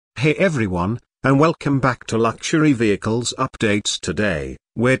Hey everyone, and welcome back to Luxury Vehicles Updates. Today,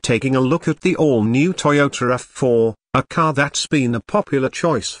 we're taking a look at the all-new Toyota RAV4, a car that's been a popular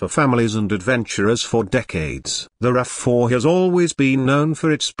choice for families and adventurers for decades. The RAV4 has always been known for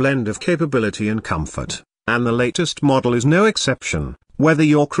its blend of capability and comfort, and the latest model is no exception. Whether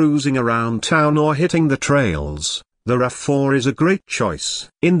you're cruising around town or hitting the trails, the RAV4 is a great choice.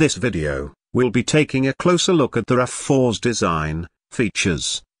 In this video, we'll be taking a closer look at the RAV4's design,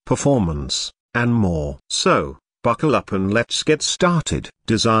 features, performance, and more. So, buckle up and let's get started.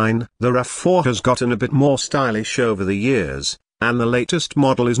 Design. The RAV4 has gotten a bit more stylish over the years, and the latest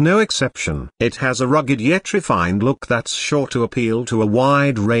model is no exception. It has a rugged yet refined look that's sure to appeal to a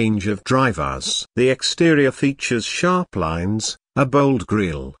wide range of drivers. The exterior features sharp lines, a bold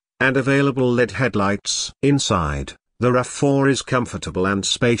grille, and available LED headlights. Inside, the RAV4 is comfortable and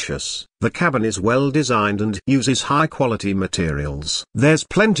spacious. The cabin is well designed and uses high-quality materials. There's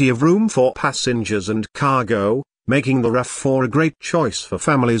plenty of room for passengers and cargo, making the RAV4 a great choice for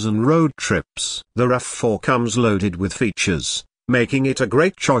families and road trips. The RAV4 comes loaded with features, making it a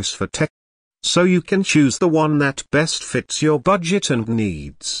great choice for tech. So you can choose the one that best fits your budget and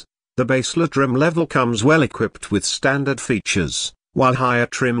needs. The baseline trim level comes well equipped with standard features, while higher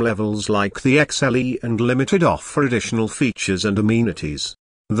trim levels like the XLE and Limited offer additional features and amenities.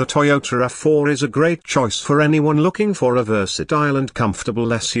 The Toyota RAV4 is a great choice for anyone looking for a versatile and comfortable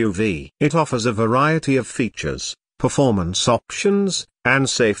SUV. It offers a variety of features, performance options, and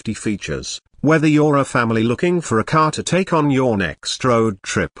safety features. Whether you're a family looking for a car to take on your next road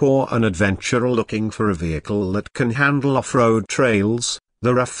trip or an adventurer looking for a vehicle that can handle off-road trails,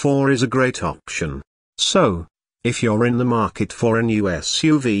 the RAV4 is a great option. So, if you're in the market for a new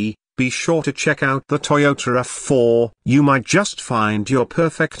SUV, be sure to check out the Toyota RAV4. You might just find your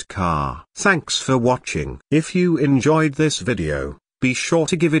perfect car. Thanks for watching. If you enjoyed this video, be sure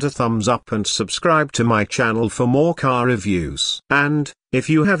to give it a thumbs up and subscribe to my channel for more car reviews. And, if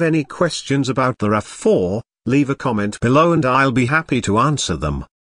you have any questions about the RAV4, leave a comment below and I'll be happy to answer them.